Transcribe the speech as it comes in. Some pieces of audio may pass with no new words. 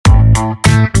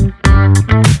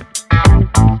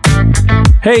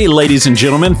Hey, ladies and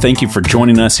gentlemen, thank you for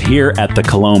joining us here at the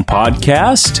Cologne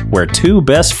Podcast, where two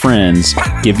best friends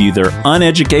give you their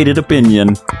uneducated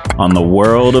opinion on the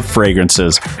world of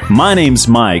fragrances. My name's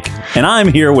Mike, and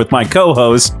I'm here with my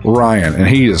co-host, Ryan, and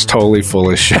he is totally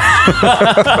full of shit.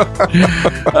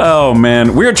 Oh,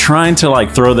 man, we're trying to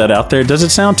throw that out there. Does it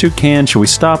sound too canned? Should we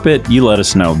stop it? You let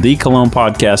us know.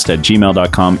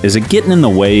 thecolognepodcast@gmail.com. Is it getting in the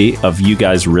way of you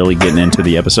guys really getting into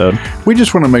the episode? We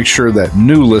just want to make sure that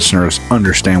new listeners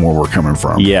understand where we're coming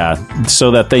from. Yeah,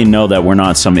 so that they know that we're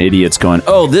not some idiots going,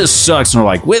 oh, this sucks. And we're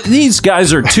like, well, these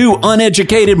guys are two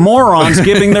uneducated morons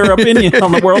giving their opinion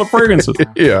on the world of fragrances.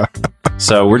 Yeah.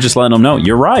 So we're just letting them know,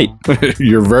 you're right.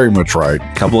 You're very much right.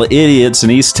 Couple of idiots in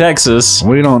East Texas.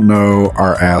 We don't know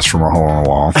our ass from a hole in a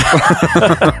wall.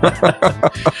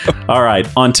 All right,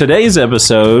 on today's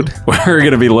episode, we're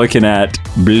going to be looking at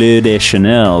Bleu de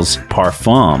Chanel's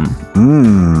Parfum.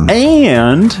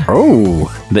 And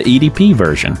the EDP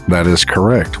version. That is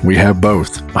correct. We have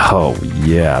both. Oh,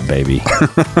 yeah, baby.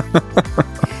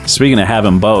 Speaking of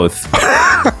having both,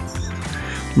 let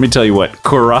me tell you what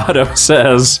Corrado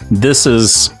says. This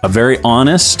is a very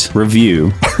honest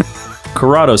review.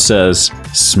 Corrado says,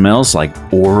 smells like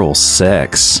oral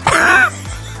sex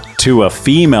to a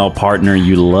female partner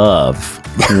you love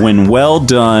when well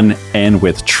done and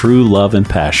with true love and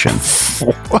passion.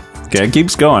 Okay, it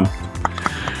keeps going.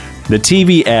 The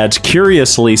TV ads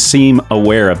curiously seem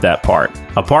aware of that part.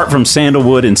 Apart from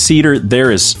sandalwood and cedar,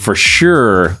 there is for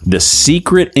sure the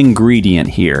secret ingredient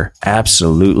here.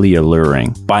 Absolutely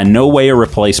alluring. By no way a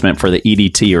replacement for the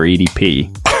EDT or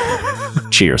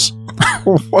EDP. Cheers.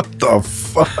 What the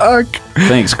fuck?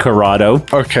 Thanks, Corrado.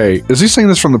 Okay, is he saying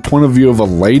this from the point of view of a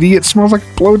lady? It smells like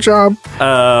a blowjob?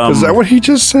 Is that what he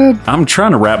just said? I'm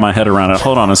trying to wrap my head around it.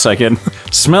 Hold on a second.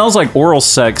 Smells like oral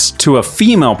sex to a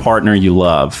female partner you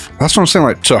love. That's what I'm saying.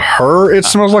 Like, to her, it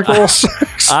smells like oral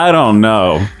sex? I don't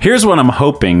know. Here's what I'm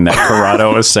hoping that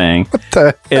Corrado is saying. What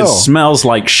the hell? It smells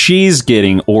like she's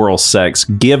getting oral sex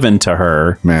given to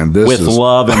her. Man, this with is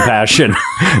love and passion.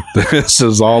 This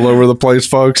is all over the place,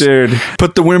 folks. Dude.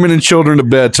 Put the women and children to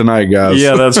bed tonight, guys.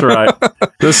 Yeah, that's right.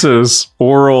 This is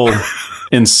oral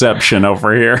inception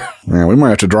over here. Man, we might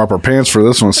have to drop our pants for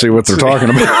this one and see what they're talking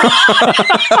about.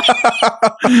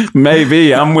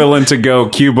 Maybe. I'm willing to go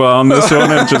Cuba on this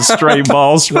one and just straight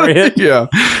ball spray it. Yeah.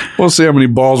 We'll see how many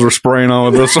balls we're spraying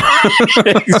on with this one.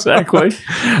 Exactly.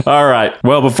 All right.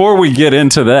 Well, before we get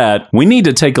into that, we need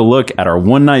to take a look at our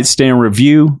one-night stand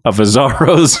review of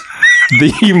Azzaro's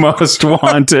The Most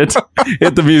Wanted.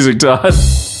 Hit the music, Todd.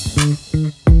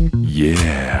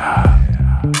 Yeah.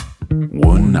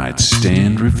 One night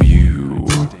stand review.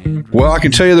 Well, I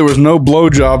can tell you there was no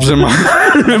blowjobs in my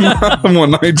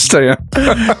one night stand.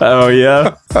 Oh,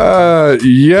 yeah?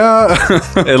 Yeah.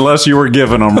 Unless you were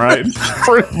giving them, right?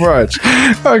 Pretty much.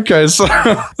 Okay, so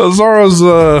Azzaro's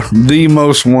The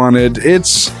Most Wanted.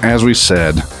 It's, as we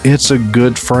said, it's a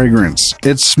good fragrance.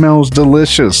 It smells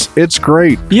delicious. It's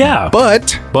great. Yeah.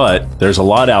 But there's a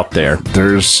lot out there.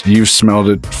 You've smelled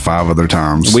it 5 other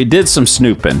times. We did some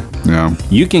snooping. Yeah.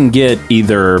 You can get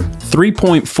either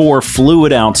 3.4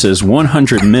 fluid ounces,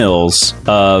 100 mils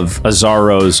of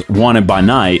Azzaro's Wanted by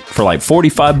Night for like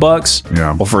 $45.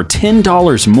 Yeah. Or for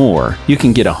 $10 more, you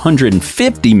can get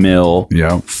 150 mil,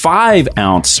 5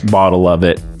 ounce bottle of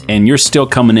it, and you're still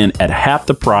coming in at half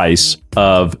the price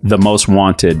of the Most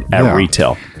Wanted at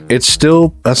retail. It's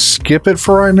still a skip it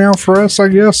for right now for us, I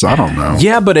guess. I don't know.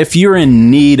 Yeah, but if you're in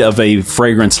need of a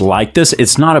fragrance like this,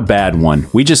 it's not a bad one.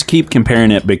 We just keep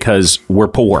comparing it because we're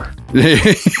poor.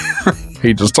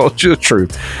 He just told you the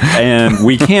truth. And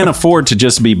we can't afford to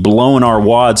just be blowing our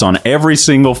wads on every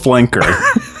single flanker.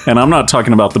 And I'm not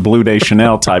talking about the Bleu de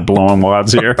Chanel type blowing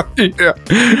wads here. Yeah.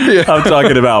 I'm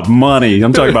talking about money.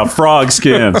 I'm talking about frog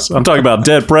skins. I'm talking about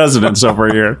dead presidents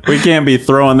over here. We can't be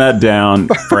throwing that down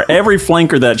for every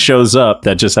flanker that shows up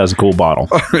that just has a cool bottle.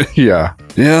 Yeah.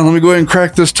 Yeah, let me go ahead and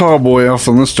crack this tall boy off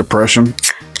on this depression.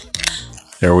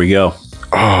 There we go.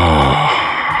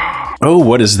 Oh,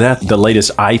 what is that? The latest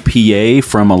IPA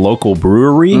from a local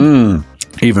brewery?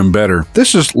 Even better.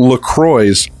 This is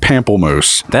LaCroix's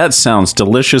Pamplemousse. That sounds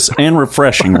delicious and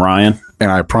refreshing, Ryan.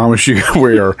 And I promise you,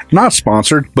 we are not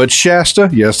sponsored, but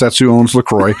Shasta, yes, that's who owns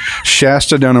LaCroix.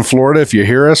 Shasta down in Florida, if you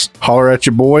hear us, holler at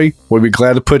your boy. We'd be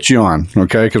glad to put you on,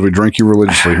 okay? Because we drink you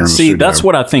religiously here in the studio. See, that's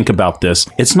what I think about this.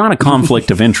 It's not a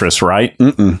conflict of interest, right?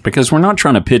 Because we're not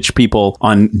trying to pitch people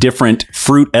on different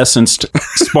fruit-essenced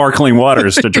sparkling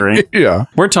waters to drink. Yeah.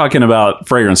 We're talking about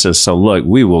fragrances. So look,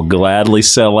 we will gladly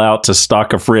sell out to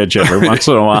stock a fridge every once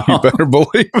in a while. You better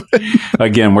believe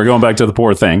Again, we're going back to the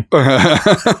poor thing.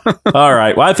 All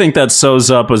right. Well, I think that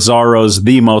sews up Azzaro's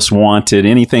The Most Wanted.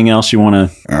 Anything else you want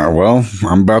to? Well,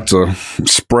 I'm about to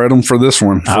spread them for this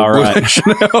one. All right.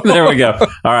 There we go.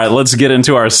 All right. Let's get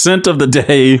into our scent of the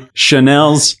day.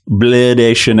 Chanel's Bleu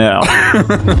de Chanel.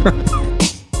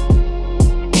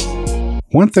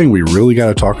 One thing we really got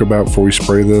to talk about before we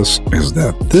spray this is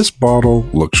that this bottle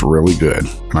looks really good.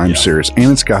 And I'm serious.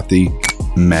 And it's got the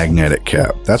magnetic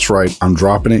cap. That's right. I'm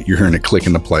dropping it. You're hearing it click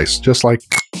into place. Just like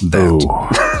that.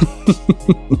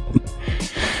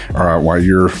 All right. While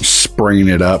you're spraying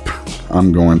it up,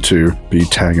 I'm going to be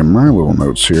tagging my little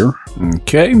notes here.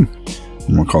 Okay. I'm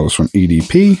going to call this one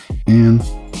EDP and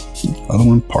the other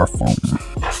one Parfum.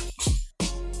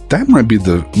 That might be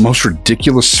the most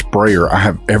ridiculous sprayer I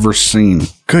have ever seen.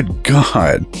 Good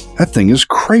God. That thing is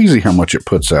crazy how much it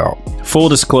puts out. Full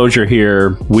disclosure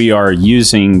here, we are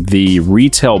using the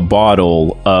retail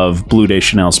bottle of Bleu de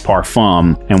Chanel's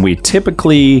Parfum, and we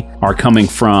typically are coming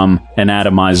from an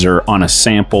atomizer on a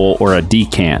sample or a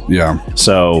decant. Yeah.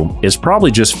 So it's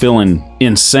probably just feeling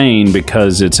insane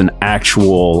because it's an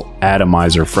actual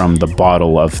atomizer from the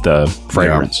bottle of the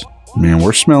fragrance. Yeah. Man,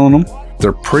 we're smelling them.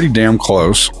 They're pretty damn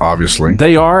close, obviously.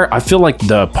 They are. I feel like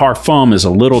the Parfum is a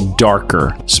little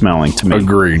darker smelling to me.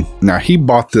 Agreed. Now, he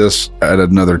bought this at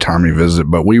another time he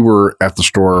visited, but we were at the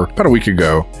store about a week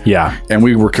ago. Yeah. And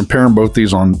we were comparing both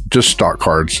these on just stock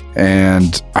cards.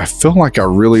 And I feel like I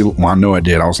know I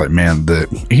did. I was like, man, the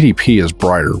EDP is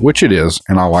brighter, which it is.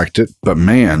 And I liked it. But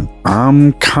man,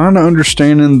 I'm kind of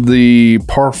understanding the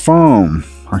Parfum.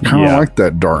 I kind of like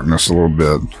that darkness a little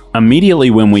bit.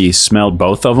 Immediately when we smelled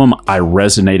both of them, I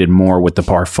resonated more with the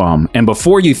Parfum. And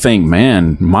before you think,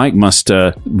 man, Mike must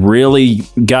have really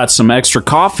got some extra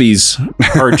coffees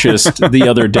purchased the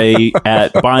other day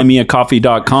at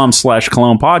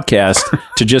buymeacoffee.com/cologne podcast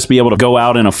to just be able to go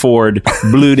out and afford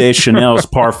Bleu de Chanel's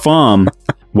Parfum.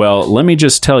 Well, let me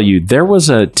just tell you, there was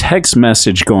a text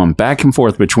message going back and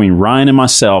forth between Ryan and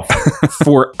myself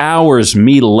for hours,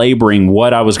 me laboring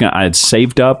what I had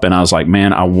saved up. And I was like,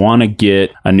 man, I want to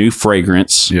get a new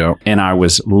fragrance. Yep. And I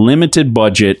was limited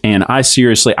budget. And I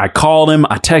called him,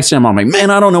 I texted him. I'm like,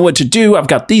 man, I don't know what to do. I've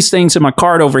got these things in my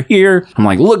cart over here. I'm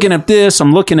like looking at this,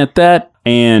 I'm looking at that.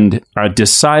 And I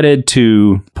decided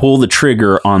to pull the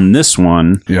trigger on this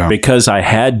one because I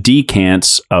had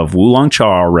decants of Oolong Cha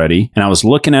already. And I was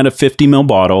looking at a 50 ml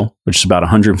bottle, which is about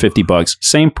 $150,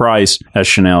 same price as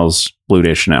Chanel's Bleu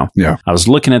de Chanel. Yeah. I was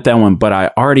looking at that one, but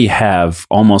I already have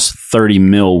almost 30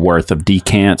 ml worth of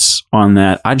decants on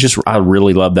that. I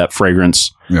really love that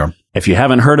fragrance. Yeah. If you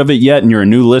haven't heard of it yet and you're a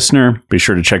new listener, be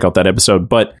sure to check out that episode.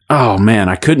 But, oh man,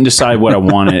 I couldn't decide what I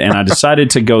wanted. And I decided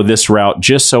to go this route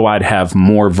just so I'd have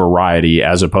more variety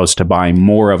as opposed to buying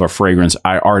more of a fragrance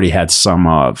I already had some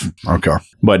of. Okay.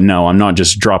 But no, I'm not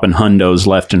just dropping hundos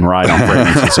left and right on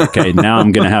fragrances. Okay, now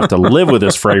I'm going to have to live with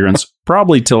this fragrance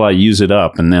probably till I use it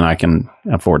up, and then I can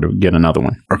afford to get another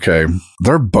one. Okay.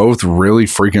 They're both really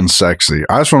freaking sexy.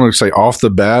 I just want to say off the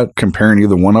bat, comparing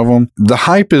either one of them, the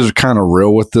hype is kind of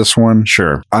real with this one.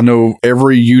 Sure. I know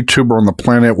every YouTuber on the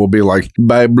planet will be like,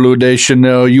 buy Bleu de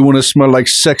Chanel. You want to smell like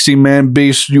sexy man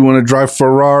beast. You want to drive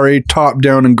Ferrari top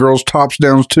down and girls tops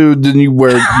downs too. Then you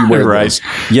wear right. This.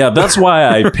 Yeah, that's why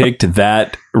I picked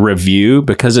that review,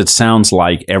 because it sounds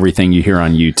like everything you hear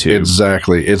on YouTube.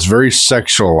 Exactly. It's very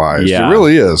sexualized. Yeah. It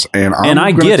really is. And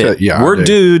I get it. We're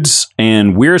dudes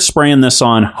and we're spraying this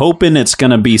on hoping it's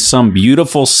going to be some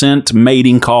beautiful scent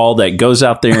mating call that goes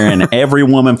out there and every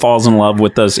woman falls in love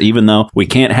with us, even though we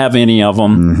can't have any of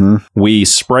them. Mm-hmm. We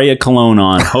spray a cologne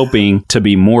on hoping to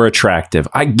be more attractive.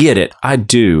 I get it. I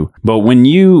do. But when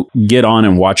you get on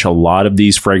and watch a lot of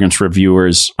these fragrance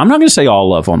reviewers, I'm not going to say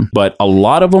all of them, but a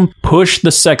lot of them push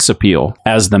the sex appeal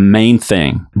as the main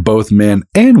thing. Both men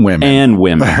and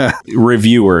women.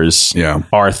 Reviewers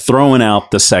are throwing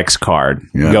out the sex card,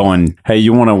 going, hey,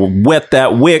 you want to wet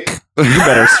that wick? You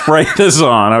better spray this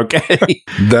on, okay?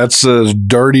 That's as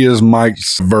dirty as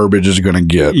Mike's verbiage is going to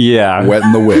get. Yeah.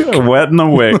 Wetting the wick. Wetting the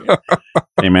wick.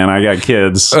 Hey, man, I got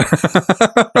kids.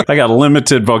 I got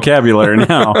limited vocabulary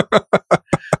now.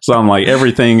 So I'm like,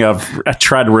 everything I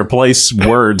tried to replace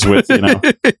words with,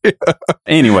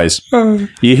 Anyways,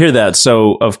 you hear that.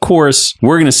 So, of course,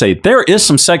 we're going to say there is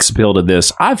some sex appeal to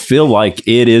this. I feel like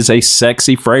it is a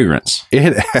sexy fragrance.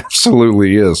 It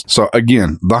absolutely is. So,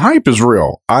 again, the hype is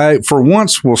real. I, for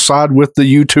once, will side with the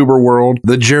YouTuber world,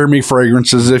 the Jeremy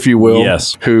Fragrances, if you will,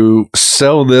 who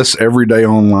sell this every day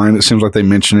online. It seems like they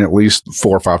mention it at least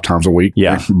 4 or 5 times a week.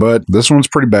 Yeah. But this one's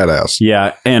pretty badass.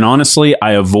 Yeah. And honestly,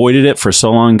 I avoided it for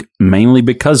so long mainly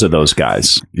because of those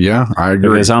guys. Yeah, I agree.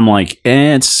 Because I'm like,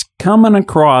 it's coming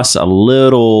across a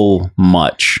little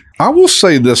much. I will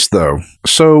say this, though.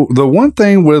 So the one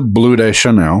thing with Bleu de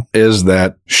Chanel is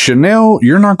that Chanel,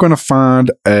 you're not going to find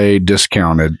a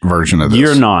discounted version of this.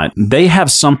 You're not. They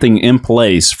have something in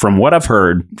place, from what I've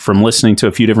heard from listening to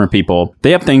a few different people.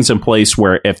 They have things in place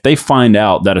where if they find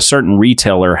out that a certain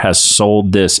retailer has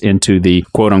sold this into the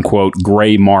quote unquote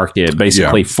gray market,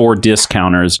 basically for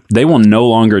discounters, they will no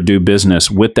longer do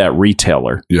business with that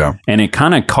retailer. Yeah. And it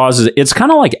kind of causes, it's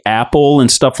kind of like Apple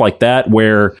and stuff like that,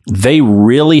 where they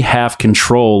really have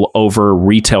control over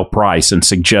retail price and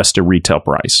suggest a retail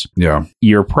price. Yeah.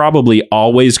 You're probably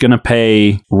always going to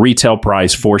pay retail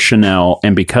price for Chanel.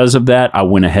 And because of that, I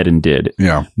went ahead and did.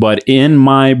 Yeah. But in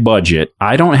my budget,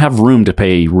 I don't have room to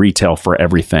pay retail for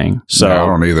everything. So no, I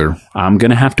don't either. I'm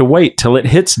going to have to wait till it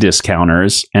hits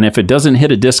discounters. And if it doesn't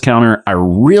hit a discounter, I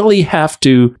really have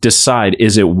to decide,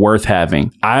 is it worth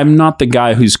having? I'm not the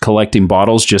guy who's collecting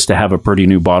bottles just to have a pretty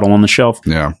new bottle on the shelf.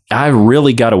 Yeah. I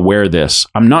really got to wear this.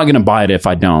 I'm not going to buy it if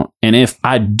I don't. And if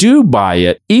I do buy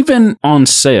it, even on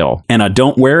sale, and I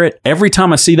don't wear it, every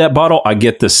time I see that bottle, I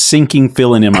get this sinking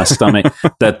feeling in my stomach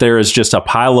that there is just a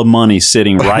pile of money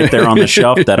sitting right there on the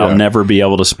shelf that I'll never be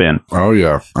able to spend. Oh,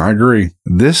 yeah. I agree.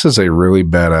 This is a really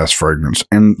badass fragrance.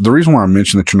 And the reason why I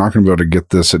mentioned that you're not going to be able to get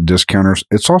this at discounters,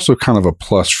 it's also kind of a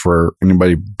plus for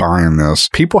anybody buying this.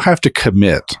 People have to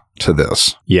commit to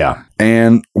this. Yeah.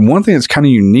 And one thing that's kind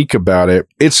of unique about it,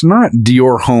 it's not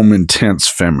Dior Homme Intense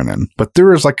feminine, but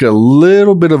there is like a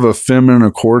little bit of a feminine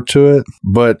accord to it,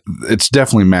 but it's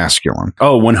definitely masculine.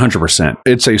 Oh, 100%.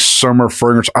 It's a summer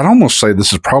fragrance. I'd almost say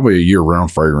this is probably a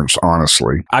year-round fragrance,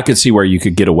 honestly. I could see where you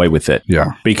could get away with it.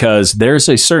 Yeah. Because there's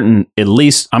a certain, at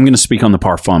least I'm going to speak on the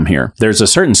Parfum here. There's a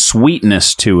certain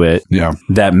sweetness to it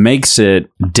that makes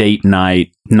it date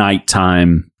night,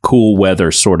 nighttime, cool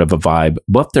weather sort of a vibe,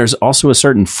 but there's also a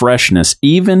certain freshness,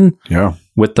 even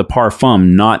with the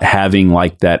Parfum not having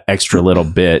like that extra little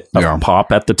bit of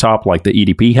pop at the top like the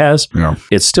EDP has.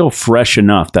 It's still fresh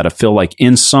enough that I feel like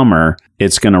in summer,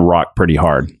 it's going to rock pretty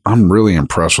hard. I'm really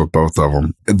impressed with both of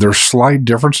them. There's slight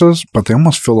differences, but they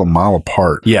almost feel a mile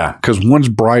apart. Yeah. Because one's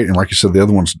bright, and like you said, the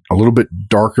other one's a little bit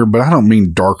darker, but I don't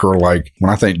mean darker like,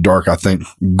 when I think dark, I think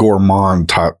gourmand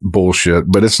type bullshit,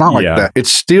 but it's not like that.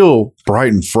 It's still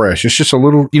bright and fresh. It's just a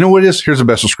little, you know what it is? Here's the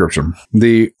best description.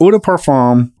 The Eau de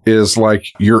Parfum is like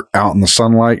you're out in the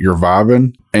sunlight, you're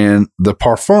vibing. And the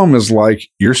Parfum is like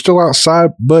you're still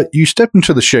outside, but you step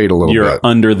into the shade a little bit. You're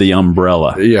under the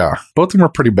umbrella. Yeah. Both of them are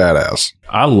pretty badass.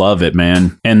 I love it,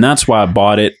 man. And that's why I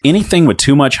bought it. Anything with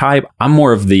too much hype, I'm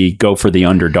more of the go for the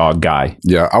underdog guy.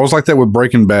 Yeah. I was like that with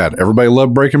Breaking Bad. Everybody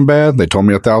loved Breaking Bad. They told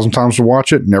me 1,000 times to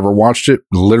watch it. Never watched it.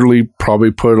 Literally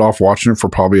probably put it off watching it for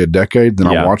probably a decade. Then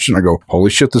I watched it and I go, holy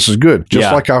shit, this is good.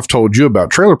 Just like I've told you about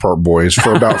Trailer Park Boys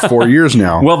for about 4 years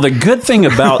now. Well, the good thing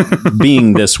about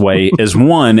being this way is,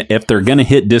 one, if they're going to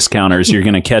hit discounters, you're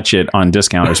going to catch it on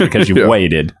discounters because you've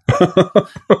waited.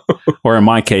 Or in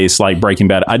my case, like Breaking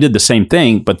Bad, I did the same thing.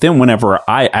 But then whenever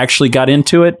I actually got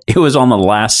into it, it was on the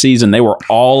last season. They were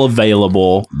all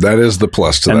available. That is the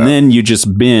plus to that. And then you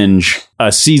just binge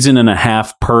a season and a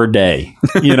half per day.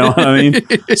 You know what I mean?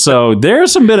 So there are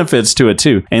some benefits to it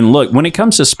too. And look, when it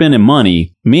comes to spending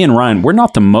money, me and Ryan, we're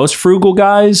not the most frugal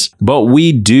guys, but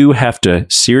we do have to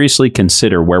seriously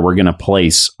consider where we're going to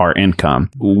place our income.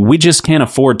 We just can't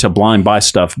afford to blind buy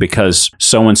stuff because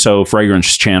so-and-so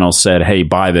fragrance channel said, hey,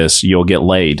 buy this, you'll get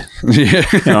laid. You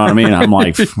know what I mean? I'm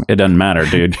like, it doesn't matter,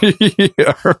 dude.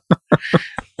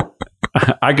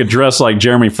 I could dress like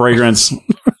Jeremy Fragrance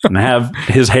and have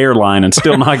his hairline and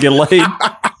still not get laid.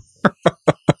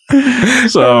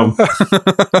 So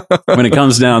when it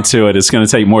comes down to it, it's going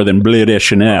to take more than Bleu de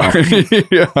Chanel.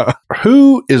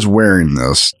 Who is wearing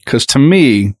this? Because to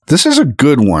me, this is a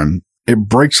good one. It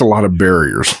breaks a lot of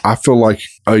barriers. I feel like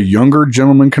a younger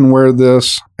gentleman can wear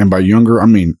this. And by younger, I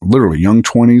mean literally young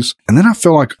 20s. And then I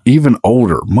feel like even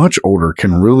older, much older,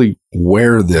 can really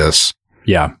wear this.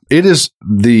 Yeah. It is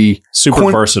the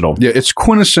super versatile. Yeah, it's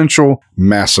quintessential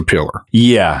mass appealer.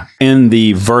 Yeah, in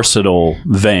the versatile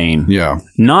vein. Yeah.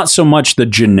 Not so much the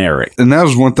generic. And that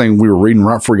was one thing we were reading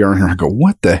right before we got in here. I go,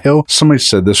 what the hell? Somebody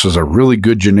said this was a really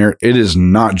good generic. It is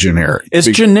not generic. It's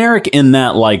generic in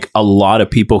that, like, a lot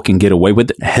of people can get away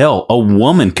with it. Hell, a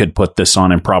woman could put this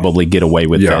on and probably get away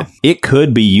with it. It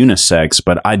could be unisex,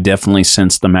 but I definitely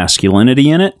sense the masculinity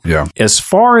in it. Yeah. As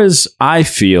far as I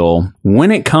feel,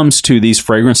 when it comes to these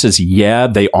fragrances, yeah,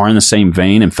 they are in the same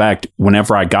vein. In fact,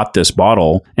 whenever I got this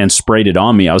bottle and sprayed it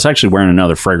on me, I was actually wearing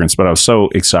another fragrance, but I was so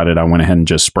excited I went ahead and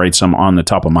just sprayed some on the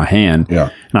top of my hand. Yeah.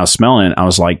 and I was smelling it. I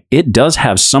was like, it does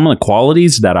have some of the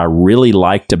qualities that I really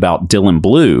liked about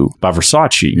Bleu by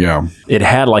Versace. Yeah. It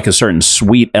had like a certain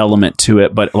sweet element to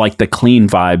it, but like the clean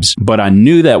vibes. But I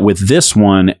knew that with this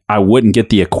one, I wouldn't get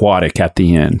the aquatic at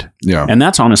the end. Yeah. And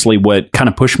that's honestly what kind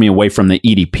of pushed me away from the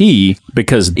EDP,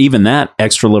 because even that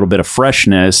extra little bit of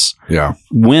freshness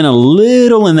went a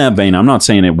little in that vein. I'm not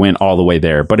saying it went all the way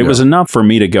there, but it was enough for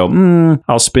me to go,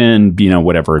 I'll spend,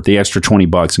 whatever, the extra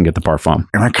 $20 and get the Parfum.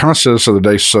 And I kind of said this the other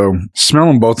day, so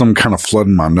smelling both of them kind of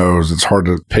flooding my nose. It's hard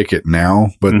to pick it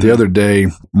now, but the other day,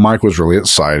 Mike was really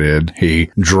excited. He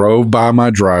drove by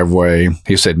my driveway.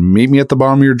 He said, meet me at the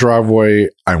bottom of your driveway.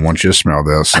 I want you to smell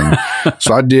this. And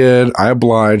so I did. I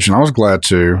obliged, and I was glad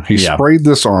to. He sprayed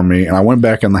this on me, and I went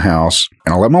back in the house,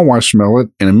 and I let my wife smell it,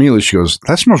 and immediately she goes,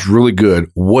 that smells really good.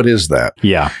 What is that?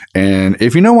 Yeah. And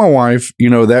if you know my wife,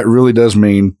 that really does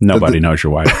mean nobody knows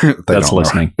your wife. That's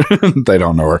listening. They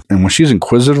don't know her. And when she's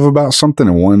inquisitive about something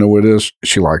and want to know what it is,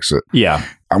 she likes it. Yeah.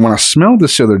 And when I smelled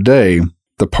this the other day,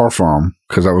 the Parfum,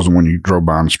 because that was the one you drove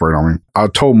by and sprayed on me, I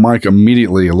told Mike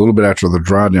immediately, a little bit after the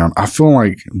dry down, I feel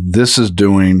like this is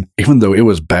doing, even though it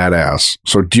was badass.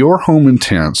 So Dior Homme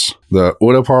Intense, the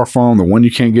Eau de Parfum, the one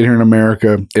you can't get here in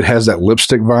America, it has that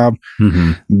lipstick vibe.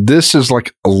 This is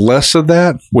like less of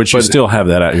that. Which you still have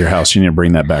that at your house. You need to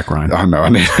bring that back, Ryan. I know. I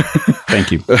need.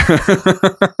 Thank you.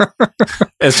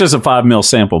 It's just a 5 ml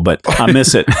sample, but I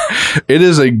miss it. It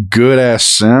is a good ass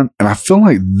scent. And I feel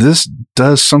like this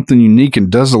does something unique and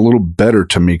does a little better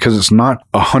to me, because it's not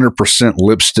 100%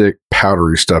 lipstick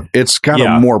powdery stuff. It's got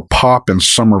a more pop and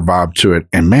summer vibe to it.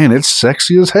 And man, it's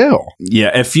sexy as hell.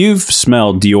 Yeah. If you've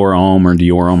smelled Dior Homme or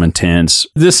Dior Homme Intense,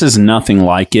 this is nothing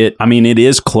like it. I mean, it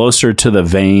is closer to the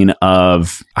vein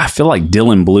of, I feel like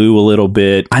Bleu a little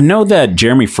bit. I know that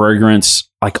Jeremy Fragrance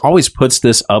always puts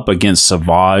this up against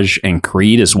Sauvage and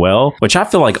Creed as well, which I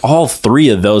feel like all three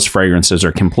of those fragrances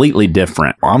are completely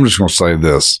different. I'm just going to say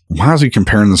this. Why is he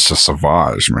comparing this to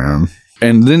Sauvage, man?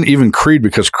 And then even Creed,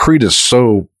 because Creed is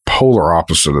so polar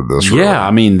opposite of this. Yeah, really.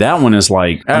 I mean, that one is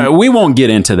like, we won't get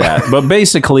into that. But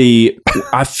basically,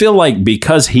 I feel like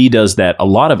because he does that, a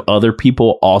lot of other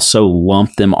people also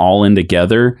lump them all in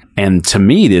together. And to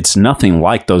me, it's nothing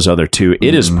like those other two.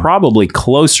 It is probably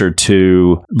closer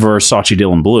to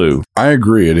Versace Bleu. I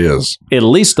agree, it is. At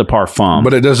least the Parfum.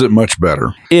 But it does it much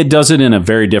better. It does it in a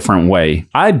very different way.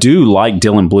 I do like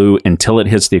Bleu until it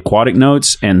hits the aquatic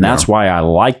notes. And that's why I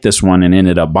like this one and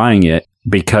ended up buying it,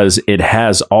 because it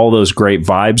has all those great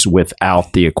vibes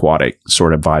without the aquatic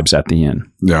sort of vibes at the end.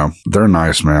 Yeah, they're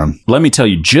nice, man. Let me tell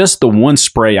you, just the one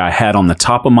spray I had on the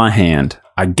top of my hand,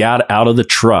 I got out of the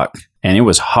truck and it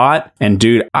was hot. And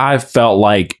dude, I felt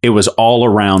like it was all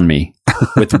around me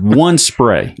with one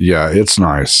spray. Yeah, it's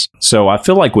nice. So I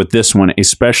feel like with this one,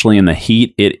 especially in the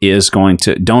heat, it is going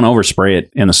to, don't overspray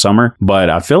it in the summer. But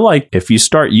I feel like if you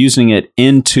start using it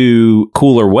into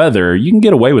cooler weather, you can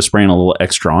get away with spraying a little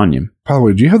extra on you. By the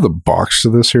way, do you have the box to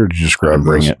this here? Or did you just grab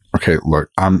bring this? It. Okay, look,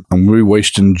 I'm going to be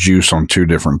wasting juice on two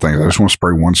different things. I just want to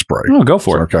spray one spray. Oh, go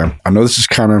for it. Okay. I know this is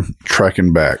kind of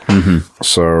trekking back.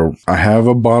 So I have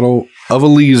a bottle of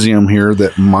Elysium here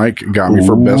that Mike got me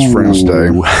for Best Friends Day.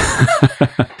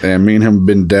 And me and him have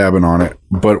been dabbing on it.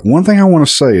 But one thing I want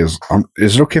to say is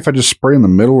it okay if I just spray in the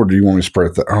middle, or do you want me to spray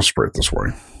it? I'll spray it this way.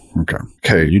 Okay.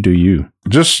 Okay. You do you.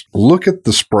 Just look at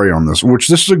the spray on this, which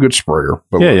this is a good sprayer.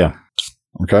 But yeah.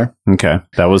 Okay. Okay.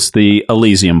 That was the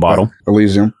Elysium bottle.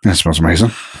 Elysium. That smells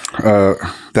amazing.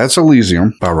 That's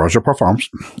Elysium by Roger Parfums.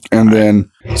 And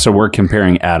then. So we're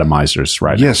comparing atomizers,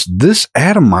 right? Yes. This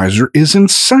atomizer is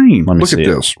insane. Look at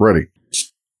this. Ready.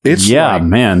 It's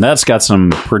man, that's got some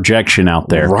projection out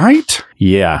there. Right?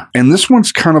 Yeah. And this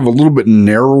one's kind of a little bit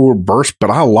narrower burst,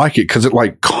 but I like it because it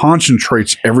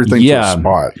concentrates everything to a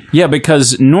spot. Yeah,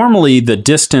 because normally the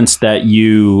distance that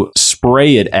you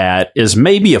spray it at is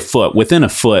maybe within a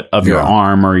foot of your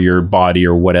arm or your body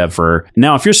or whatever.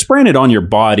 Now, if you're spraying it on your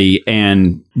body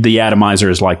and the atomizer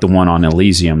is like the one on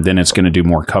Elysium, then it's going to do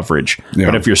more coverage. Yeah.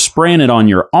 But if you're spraying it on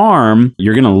your arm,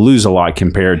 you're going to lose a lot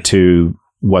compared to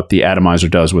what the atomizer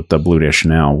does with the Bleu de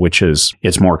Chanel, which is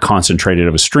it's more concentrated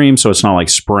of a stream. So it's not like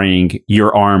spraying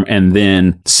your arm and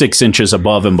then 6 inches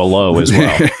above and below as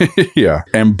well. Yeah.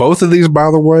 And both of these, by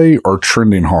the way, are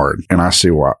trending hard. And I see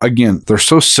why. Again, they're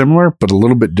so similar, but a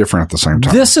little bit different at the same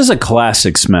time. This is a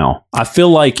classic smell. I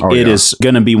feel like it is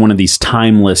going to be one of these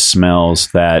timeless smells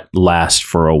that last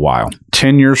for a while.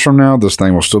 10 years from now, this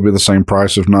thing will still be the same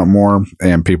price, if not more,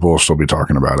 and people will still be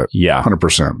talking about it. Yeah.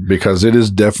 100%. Because it is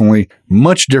definitely much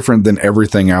much different than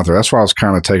everything out there. That's why I was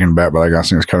kind of taken back by that guy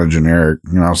saying it's kind of generic.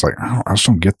 I was like, I just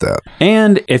don't get that.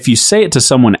 And if you say it to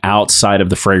someone outside of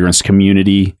the fragrance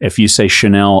community, if you say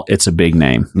Chanel, it's a big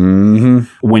name.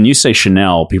 Mm-hmm. When you say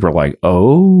Chanel, people are like,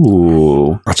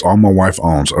 oh. That's all my wife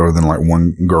owns other than like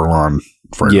one Guerlain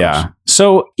fragrance. Yeah.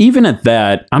 So even at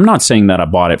that, I'm not saying that I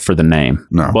bought it for the name,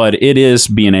 but it is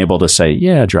being able to say,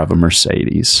 yeah, I drive a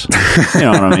Mercedes. You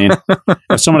know what I mean?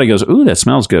 If somebody goes, ooh, that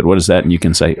smells good. What is that? And you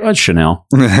can say, oh, it's Chanel.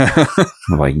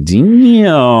 I'm like,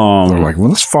 damn. They're like, well,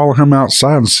 let's follow him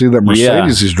outside and see that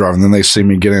Mercedes he's driving. Then they see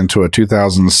me get into a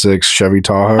 2006 Chevy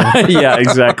Tahoe. Yeah,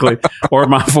 exactly. Or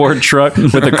my Ford truck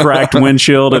with a cracked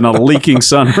windshield and a leaking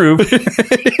sunroof.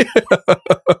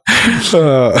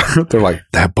 They're like,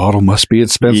 that bottle must be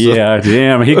expensive. Yeah,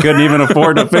 damn. He couldn't even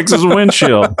afford to fix his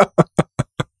windshield.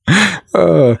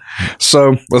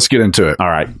 So let's get into it. All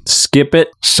right. Skip it.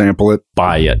 Sample it.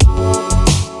 Buy it.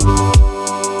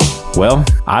 Well,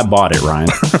 I bought it, Ryan.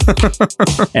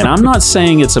 And I'm not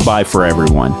saying it's a buy for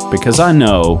everyone because I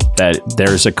know that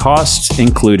there's a cost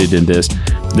included in this.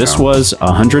 This was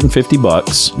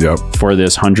 $150 for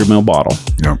this 100 ml bottle.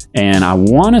 Yep. And I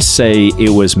want to say it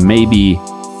was maybe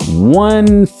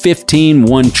 $115,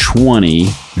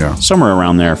 $120, somewhere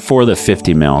around there for the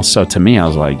 50 mil. So to me, I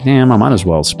was like, damn, I might as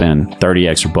well spend 30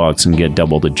 extra bucks and get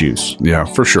double the juice. Yeah,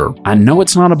 for sure. I know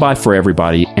it's not a buy for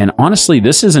everybody. And honestly,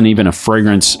 this isn't even a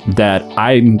fragrance that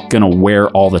I'm going to wear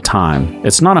all the time.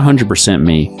 It's not 100%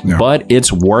 me, but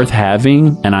it's worth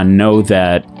having. And I know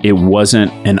that it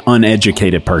wasn't an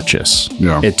uneducated purchase.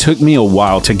 Yeah. It took me a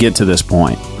while to get to this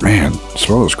point. Man,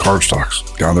 smell those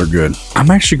cardstocks. God, they're good. I'm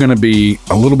actually going to be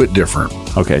a little bit different.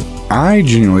 Okay. I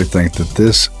genuinely think that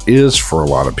this is for a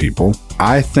lot of people.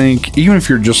 I think even if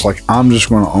you're just like, I'm just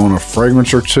going to own a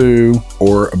fragrance or two,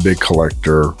 or a big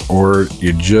collector, or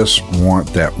you just want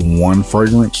that one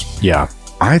fragrance. Yeah.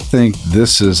 I think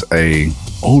this is a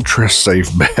ultra safe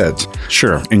bet.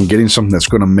 Sure. And getting something that's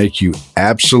going to make you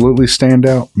absolutely stand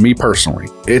out. Me personally,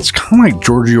 it's kind of like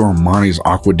Giorgio Armani's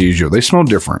Acqua di Gio. They smell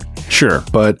different. Sure.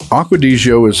 But Acqua di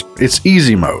Gio it's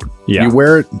easy mode. Yeah. You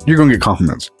wear it, you're going to get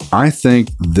compliments. I think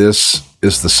this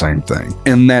is the same thing.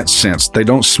 In that sense, they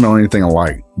don't smell anything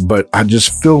alike, but I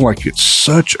just feel like it's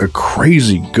such a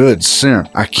crazy good scent.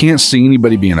 I can't see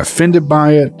anybody being offended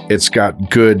by it. It's got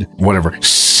good,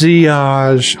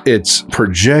 sillage. It's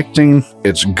projecting.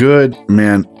 It's good.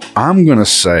 Man, I'm going to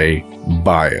say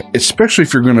buy it, especially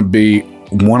if you're going to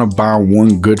want to buy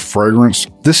one good fragrance.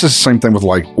 This is the same thing with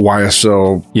like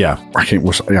YSL. Yeah. I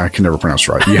can never pronounce it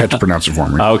right. You have to pronounce it for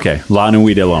me. Okay. La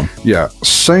Nuit de l'Homme. Yeah.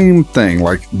 Same thing.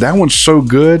 Like that one's so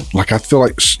good. Like I feel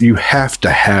like you have to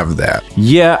have that.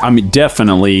 Yeah. I mean,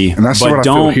 definitely. And that's what I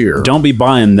feel here. Don't be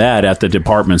buying that at the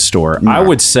department store. No. I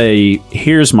would say,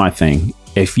 here's my thing.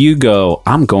 If you go,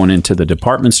 I'm going into the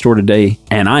department store today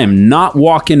and I am not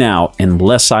walking out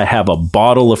unless I have a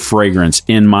bottle of fragrance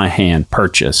in my hand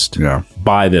purchased. Yeah.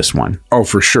 Buy this one. Oh,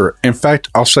 for sure. In fact,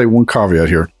 I'll say one caveat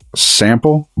here.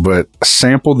 Sample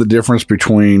the difference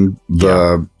between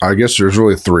I guess there's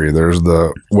really three. There's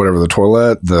the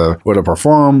toilette, the Eau de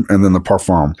Parfum, and then the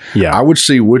Parfum. Yeah. I would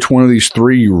see which one of these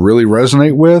three you really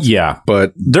resonate with. Yeah.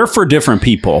 But they're for different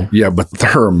people. Yeah, but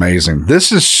they're amazing.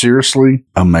 This is seriously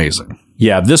amazing.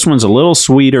 Yeah, this one's a little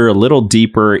sweeter, a little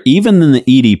deeper, even than the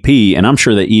EDP, and I'm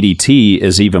sure the EDT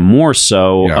is even more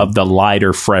so of the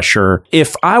lighter, fresher.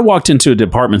 If I walked into a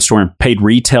department store and paid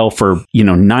retail for,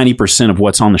 90% of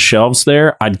what's on the shelves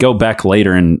there, I'd go back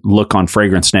later and look on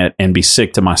FragranceNet and be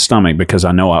sick to my stomach because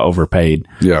I know I overpaid.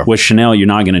 Yeah. With Chanel, you're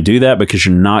not going to do that because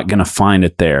you're not going to find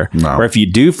it there. No. Or if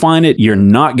you do find it, you're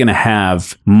not going to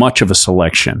have much of a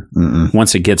selection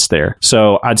once it gets there.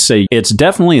 So I'd say it's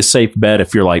definitely a safe bet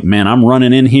if you're like, man, I'm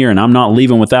running in here and I'm not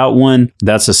leaving without one.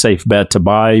 That's a safe bet to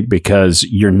buy because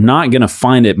you're not going to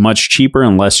find it much cheaper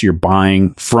unless you're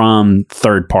buying from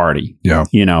third party. Yeah.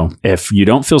 If you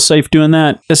don't feel safe doing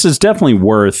that, this is definitely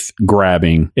worth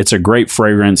grabbing. It's a great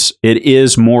fragrance. It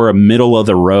is more a middle of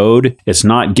the road. It's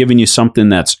not giving you something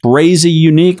that's crazy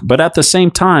unique, but at the same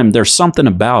time, there's something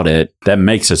about it that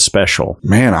makes it special.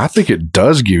 Man, I think it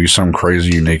does give you something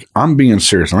crazy unique. I'm being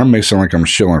serious, and I may sound like I'm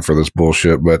shilling for this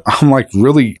bullshit, but I'm like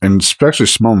really, and especially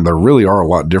smelling, they really are a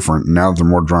lot different now that they're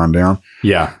more drawn down.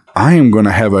 Yeah. I am going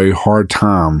to have a hard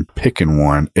time picking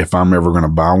one if I'm ever going to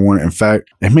buy one. In fact,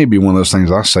 it may be one of those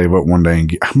things I save up one day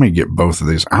and I may get both of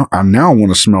these. I now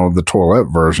want to smell the toilette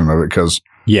version of it because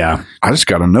Yeah. I just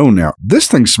got to know now. This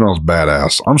thing smells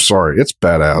badass. I'm sorry. It's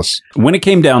badass. When it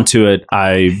came down to it,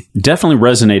 I definitely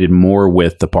resonated more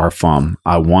with the Parfum.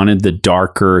 I wanted the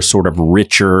darker, sort of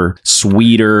richer,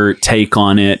 sweeter take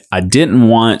on it. I didn't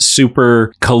want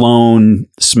super cologne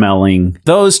smelling.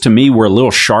 Those to me were a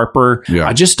little sharper. Yeah.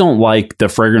 I just don't like the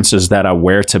fragrances that I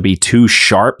wear to be too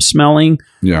sharp smelling.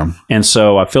 Yeah. And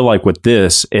so I feel like with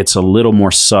this, it's a little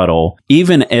more subtle.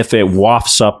 Even if it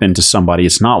wafts up into somebody,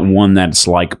 it's not one that's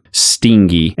like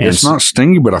stingy. And it's not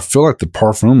stingy, but I feel like the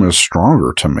Parfum is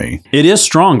stronger to me. it is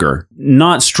stronger,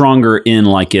 not stronger in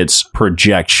like its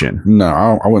projection. No,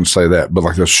 I wouldn't say that, but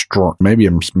like a strong, maybe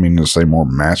I'm meaning to say more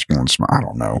masculine smell. I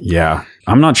don't know. Yeah.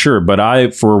 I'm not sure, but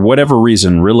I, for whatever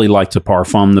reason, really liked the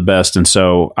Parfum the best. And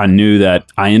so I knew that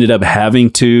I ended up having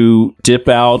to dip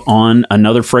out on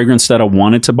another fragrance that I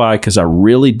wanted to buy because I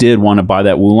really did want to buy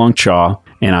that Oolong Cha.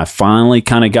 And I finally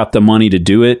kind of got the money to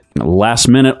do it. Last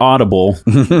minute audible.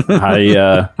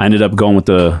 I ended up going with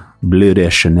the Bleu de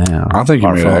Chanel. I think you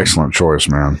made an Parfum. excellent choice,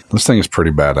 man. This thing is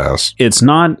pretty badass. It's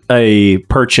not a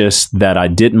purchase that I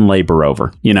didn't labor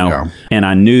over, you know, Yeah. and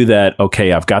I knew that,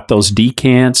 okay, I've got those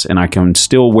decants and I can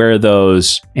still wear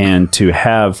those and to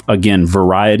have, again,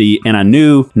 variety. And I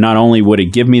knew not only would it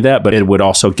give me that, but it would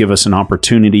also give us an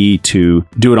opportunity to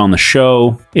do it on the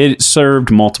show. It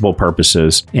served multiple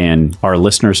purposes and our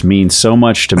listeners mean so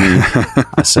much to me.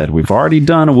 I said, we've already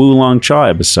done a Oolong Cha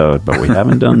episode, but we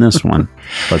haven't done this one.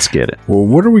 Let's get it. Well,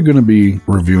 what are we going to be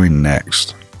reviewing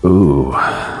next? Ooh.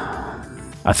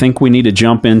 I think we need to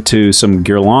jump into some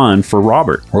Guerlain for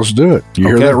Robert. Let's do it. You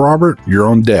hear Okay. that, Robert? You're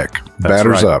on deck.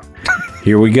 Batters right. up.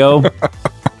 Here we go.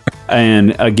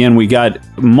 And again, we got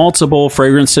multiple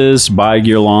fragrances by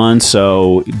Guerlain,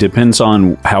 so it depends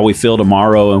on how we feel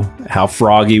tomorrow, how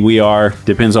froggy we are,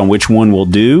 depends on which one we'll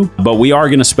do. But we are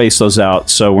going to space those out,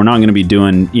 so we're not going to be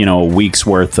doing, a week's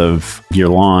worth of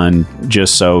Guerlain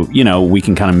just so, we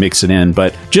can kind of mix it in.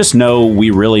 But just know we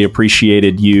really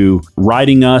appreciated you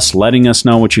writing us, letting us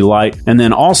know what you like. And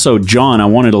then also, John, I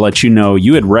wanted to let you know,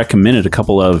 you had recommended a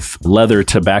couple of leather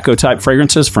tobacco type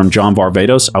fragrances from John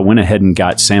Varvatos. I went ahead and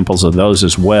got samples of those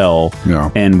as well.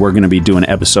 Yeah. And we're going to be doing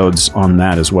episodes on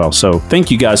that as well. So thank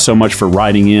you guys so much for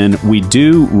writing in. We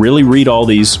do really read all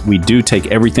these. We do take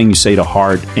everything you say to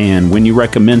heart. And when you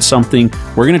recommend something,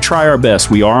 we're going to try our best.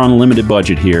 We are on a limited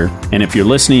budget here. And if you're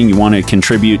listening, you want to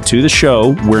contribute to the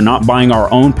show, we're not buying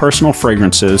our own personal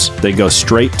fragrances. They go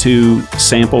straight to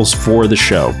samples for the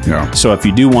show. Yeah. So if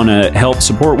you do want to help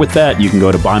support with that, you can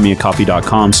go to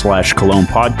buymeacoffee.com/Cologne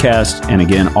podcast. And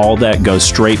again, all that goes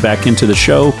straight back into the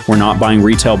show. We're not buying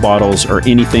retail bottles or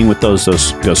anything with those.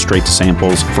 Those go straight to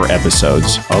samples for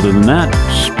episodes. Other than that,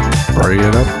 Spray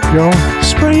it up, y'all.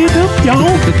 spray it up,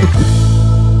 y'all.